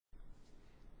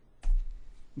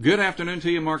Good afternoon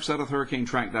to you. Mark Sutton with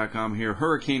HurricaneTrack.com here.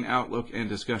 Hurricane Outlook and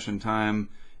discussion time.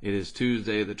 It is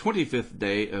Tuesday, the 25th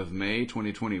day of May,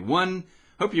 2021.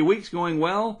 Hope your week's going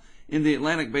well. In the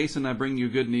Atlantic Basin, I bring you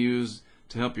good news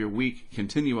to help your week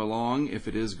continue along if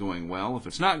it is going well. If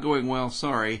it's not going well,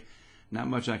 sorry, not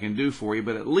much I can do for you,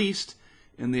 but at least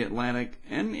in the Atlantic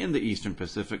and in the Eastern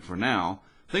Pacific for now,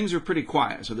 things are pretty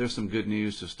quiet. So there's some good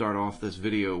news to start off this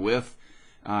video with.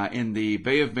 In the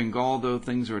Bay of Bengal, though,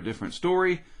 things are a different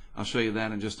story. I'll show you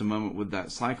that in just a moment with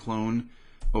that cyclone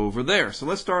over there. So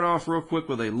let's start off real quick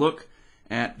with a look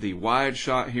at the wide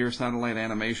shot here, satellite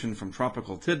animation from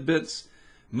Tropical Tidbits.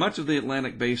 Much of the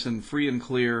Atlantic Basin free and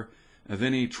clear of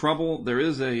any trouble. There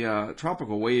is a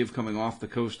tropical wave coming off the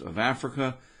coast of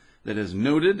Africa that is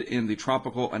noted in the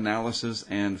Tropical Analysis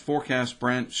and Forecast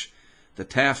branch, the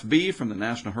TAFB from the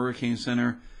National Hurricane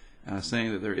Center,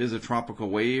 saying that there is a tropical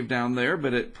wave down there,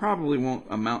 but it probably won't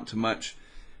amount to much.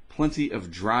 Plenty of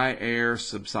dry air,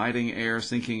 subsiding air,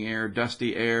 sinking air,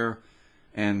 dusty air,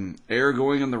 and air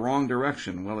going in the wrong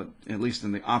direction. Well, at least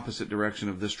in the opposite direction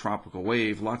of this tropical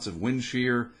wave. Lots of wind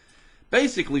shear.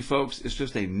 Basically, folks, it's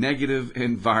just a negative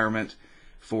environment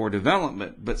for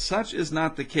development. But such is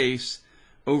not the case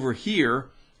over here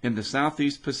in the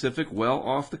Southeast Pacific, well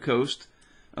off the coast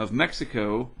of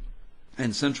Mexico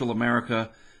and Central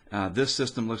America. This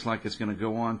system looks like it's going to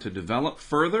go on to develop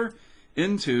further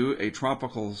into a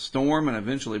tropical storm and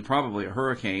eventually probably a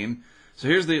hurricane. So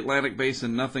here's the Atlantic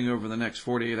Basin, nothing over the next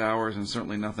 48 hours and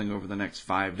certainly nothing over the next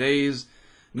 5 days.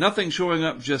 Nothing showing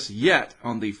up just yet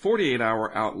on the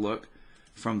 48-hour outlook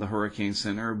from the Hurricane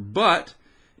Center. But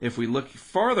if we look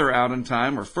farther out in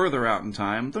time, or further out in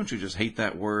time, don't you just hate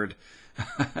that word?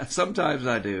 Sometimes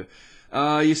I do.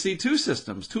 You see two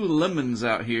systems, two lemons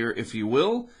out here, if you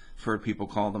will. I've heard people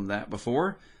call them that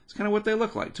before. It's kind of what they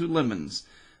look like, two lemons.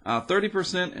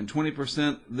 30% and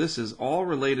 20%, this is all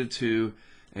related to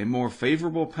a more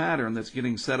favorable pattern that's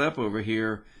getting set up over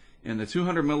here in the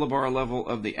 200 millibar level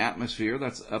of the atmosphere.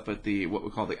 That's up at the what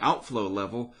we call the outflow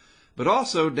level, but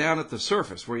also down at the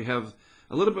surface where you have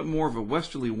a little bit more of a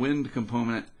westerly wind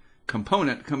component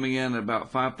coming in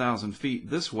about 5,000 feet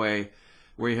this way,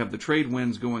 where you have the trade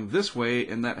winds going this way,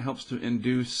 and that helps to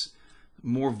induce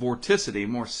more vorticity,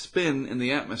 more spin in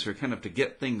the atmosphere, kind of to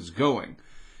get things going.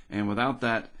 And without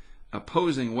that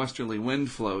opposing westerly wind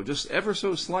flow, just ever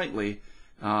so slightly,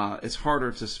 it's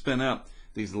harder to spin up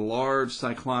these large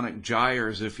cyclonic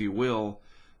gyres, if you will,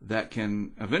 that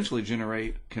can eventually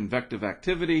generate convective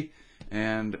activity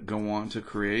and go on to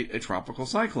create a tropical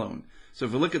cyclone. So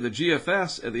if we look at the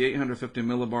GFS at the 850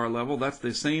 millibar level, that's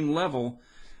the same level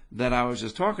that I was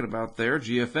just talking about there.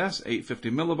 GFS,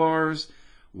 850 millibars.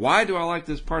 Why do I like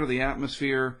this part of the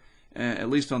atmosphere? At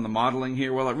least on the modeling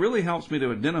here, well, it really helps me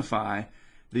to identify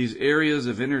these areas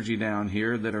of energy down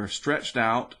here that are stretched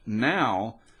out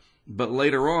now, but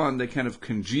later on they kind of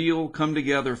congeal, come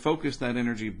together, focus that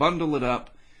energy, bundle it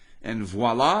up, and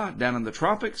voila, down in the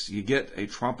tropics, you get a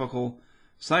tropical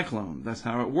cyclone. That's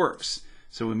how it works.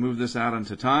 So we move this out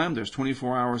into time. There's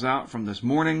 24 hours out from this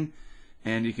morning,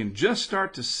 and you can just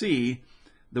start to see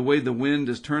the way the wind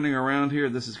is turning around here.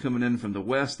 This is coming in from the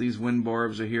west. These wind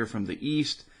barbs are here from the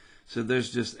east. So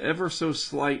there's just ever so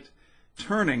slight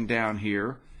turning down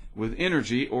here with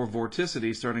energy or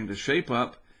vorticity starting to shape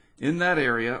up in that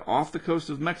area off the coast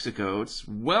of Mexico. It's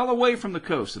well away from the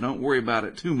coast, so don't worry about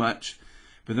it too much.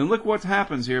 But then look what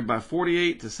happens here. By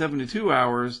 48 to 72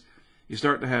 hours, you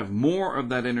start to have more of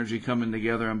that energy coming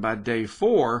together. And by day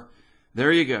 4,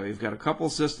 there you go. You've got a couple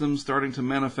systems starting to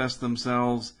manifest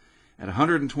themselves at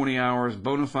 120 hours,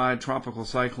 bona fide tropical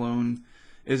cyclone.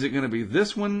 Is it going to be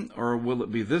this one, or will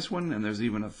it be this one? And there's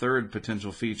even a third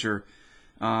potential feature.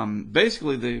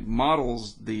 Basically, the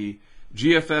models, the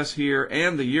GFS here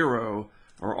and the Euro,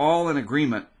 are all in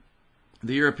agreement,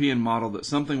 the European model, that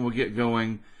something will get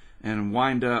going and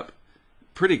wind up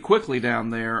pretty quickly down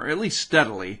there, or at least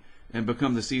steadily, and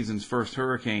become the season's first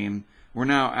hurricane. We're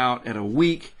now out at a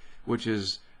week, which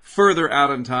is further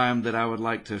out in time than I would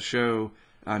like to show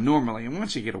normally. And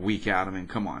once you get a week out, I mean,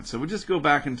 come on. So we'll just go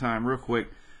back in time real quick.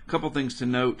 A couple things to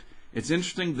note. It's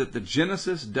interesting that the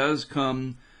genesis does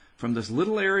come from this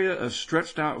little area of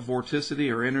stretched out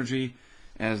vorticity or energy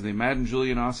as the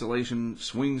Madden-Julian oscillation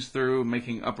swings through,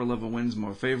 making upper level winds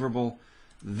more favorable.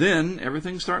 Then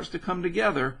everything starts to come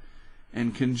together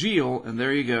and congeal, and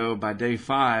there you go. By day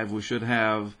 5, we should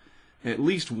have at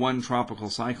least one tropical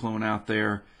cyclone out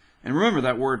there. And remember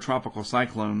that word tropical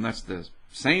cyclone, that's the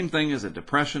same thing as a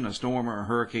depression, a storm, or a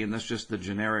hurricane. That's just the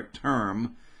generic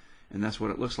term. And that's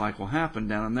what it looks like will happen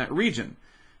down in that region.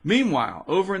 Meanwhile,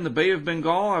 over in the Bay of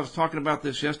Bengal, I was talking about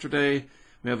this yesterday,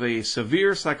 we have a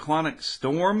severe cyclonic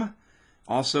storm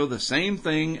Also the same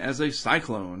thing as a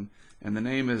cyclone, and the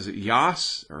name is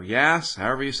Yas, or Yas,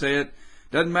 however you say it.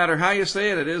 Doesn't matter how you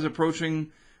say it, it is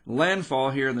approaching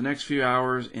landfall here in the next few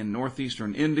hours in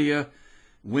northeastern India.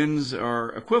 Winds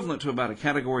are equivalent to about a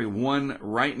Category 1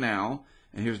 right now.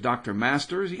 And here's Dr.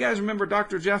 Masters. You guys remember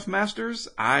Dr. Jeff Masters?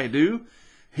 I do.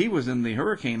 He was in the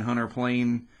Hurricane Hunter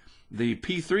plane, the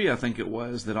P3 I think it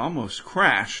was, that almost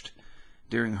crashed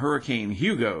during Hurricane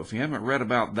Hugo. If you haven't read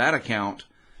about that account,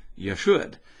 you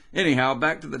should. Anyhow,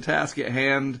 back to the task at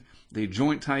hand. The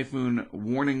Joint Typhoon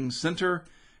Warning Center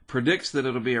predicts that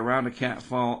it'll be around a Cat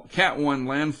 1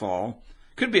 landfall.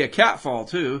 Could be a catfall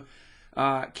too.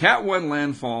 Cat 1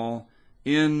 landfall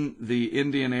in the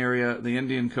Indian area, the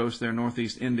Indian coast there,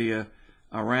 northeast India,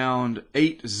 around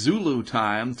 8 Zulu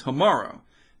time tomorrow.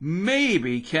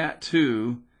 Maybe Cat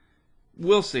 2,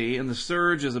 we'll see, and the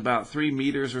surge is about 3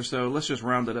 meters or so. Let's just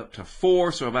round it up to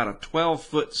 4, so about a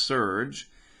 12-foot surge.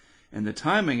 And the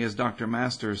timing, as Dr.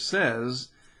 Masters says,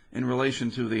 in relation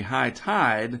to the high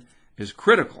tide, is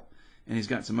critical. And he's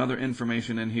got some other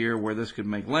information in here where this could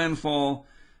make landfall.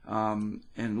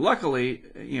 And luckily,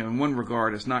 in one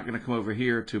regard, it's not going to come over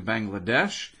here to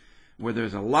Bangladesh, where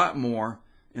there's a lot more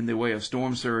in the way of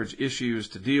storm surge issues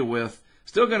to deal with.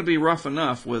 Still going to be rough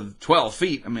enough with 12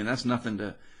 feet. I mean, that's nothing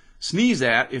to sneeze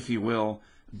at, if you will,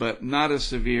 but not as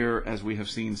severe as we have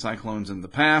seen cyclones in the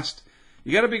past.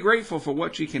 You got to be grateful for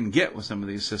what you can get with some of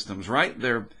these systems, right?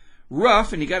 They're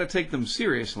rough, and you got to take them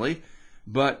seriously,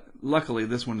 but luckily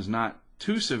this one is not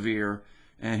too severe.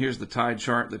 And here's the tide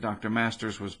chart that Dr.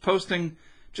 Masters was posting.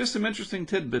 Just some interesting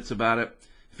tidbits about it.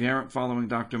 If you aren't following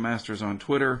Dr. Masters on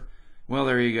Twitter, well,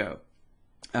 there you go.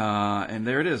 And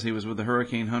there it is. He was with the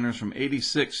Hurricane Hunters from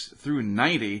 86 through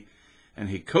 90, and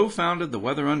he co-founded the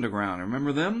Weather Underground.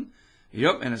 Remember them?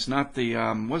 Yep, and it's not the,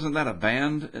 wasn't that a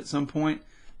band at some point?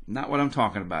 Not what I'm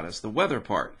talking about. It's the weather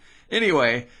part.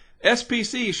 Anyway,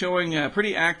 SPC showing a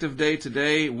pretty active day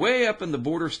today, way up in the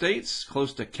border states,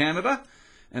 close to Canada.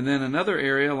 And then another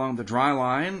area along the dry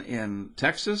line in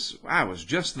Texas. I was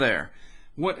just there.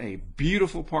 What a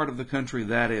beautiful part of the country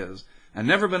that is. I've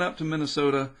never been up to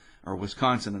Minnesota, or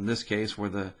Wisconsin in this case,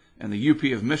 and the UP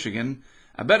of Michigan.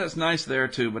 I bet it's nice there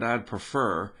too, but I'd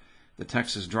prefer the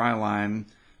Texas dry line.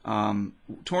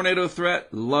 Tornado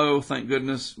threat, low, thank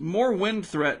goodness. More wind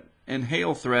threat and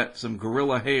hail threat, some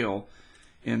gorilla hail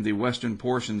in the western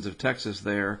portions of Texas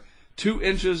there. 2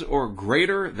 inches or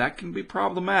greater, that can be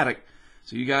problematic.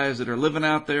 So you guys that are living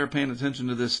out there paying attention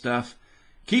to this stuff,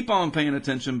 keep on paying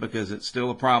attention because it's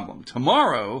still a problem.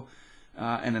 Tomorrow,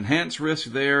 an enhanced risk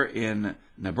there in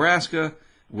Nebraska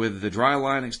with the dry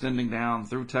line extending down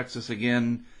through Texas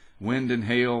again. Wind and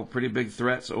hail, pretty big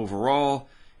threats overall.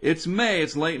 It's May,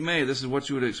 it's late May. This is what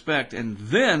you would expect. And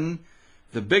then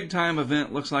the big time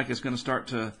event looks like it's going to start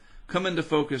to come into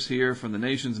focus here from the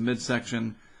nation's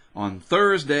midsection on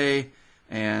Thursday.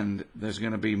 And there's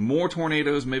going to be more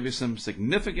tornadoes, maybe some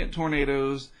significant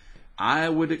tornadoes. I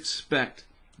would expect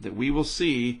that we will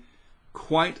see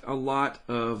quite a lot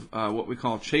of what we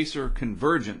call chaser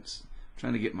convergence. I'm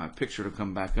trying to get my picture to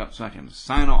come back up so I can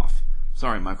sign off.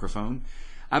 Sorry, microphone.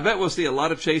 I bet we'll see a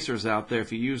lot of chasers out there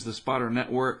if you use the Spotter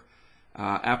Network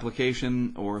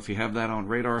application, or if you have that on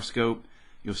Radar Scope.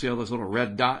 You'll see all those little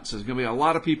red dots. There's going to be a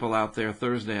lot of people out there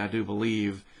Thursday, I do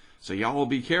believe. So y'all will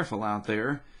be careful out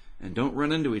there. And don't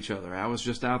run into each other. I was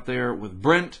just out there with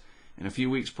Brent, and a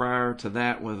few weeks prior to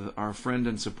that with our friend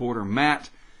and supporter Matt.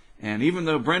 And even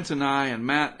though Brent and I and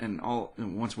Matt and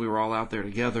once we were all out there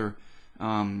together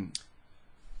at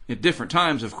different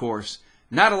times, of course,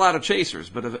 not a lot of chasers,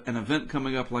 but an event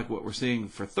coming up like what we're seeing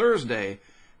for Thursday,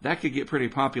 that could get pretty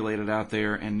populated out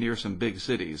there and near some big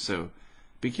cities. So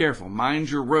be careful.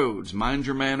 Mind your roads, mind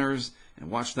your manners,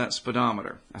 and watch that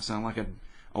speedometer. I sound like an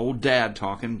old dad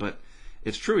talking, but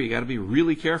it's true. You got to be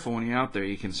really careful when you're out there.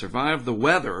 You can survive the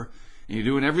weather, and you're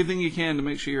doing everything you can to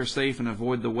make sure you're safe and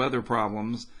avoid the weather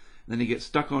problems. Then you get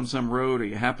stuck on some road, or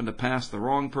you happen to pass the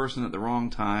wrong person at the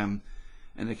wrong time,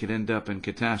 and it could end up in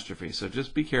catastrophe. So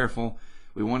just be careful.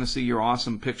 We want to see your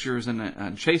awesome pictures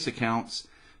and chase accounts.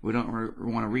 We don't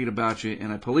want to read about you in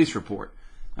a police report.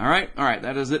 All right.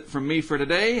 That is it from me for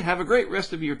today. Have a great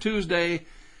rest of your Tuesday.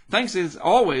 Thanks as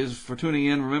always for tuning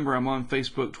in. Remember, I'm on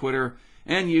Facebook, Twitter,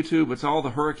 and YouTube. It's all the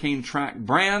HurricaneTrack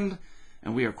brand,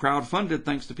 and we are crowdfunded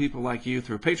thanks to people like you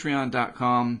through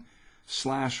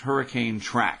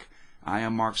patreon.com/HurricaneTrack. I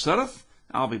am Mark Sudduth.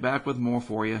 I'll be back with more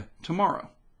for you tomorrow.